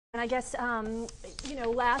And I guess, you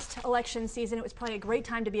know, last election season, it was probably a great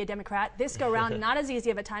time to be a Democrat. This go around, not as easy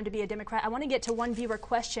of a time to be a Democrat. I want to get to one viewer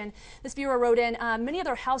question. This viewer wrote in, many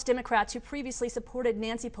other House Democrats who previously supported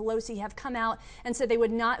Nancy Pelosi have come out and said they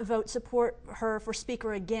would not support her for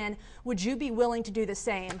Speaker again. Would you be willing to do the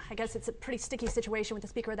same? I guess it's a pretty sticky situation with the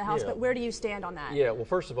Speaker of the House, but where do you stand on that? Yeah, well,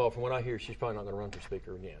 first of all, from what I hear, she's probably not going to run for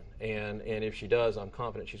Speaker again. And if she does, I'm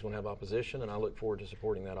confident she's going to have opposition, and I look forward to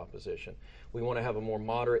supporting that opposition. We want to have a more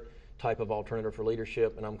moderate type of alternative for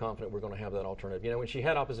leadership, and I'm confident we're going to have that alternative. You know, when she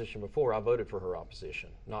had opposition before, I voted for her opposition,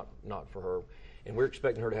 not for her. And we're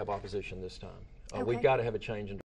expecting her to have opposition this time. We've got to have a change in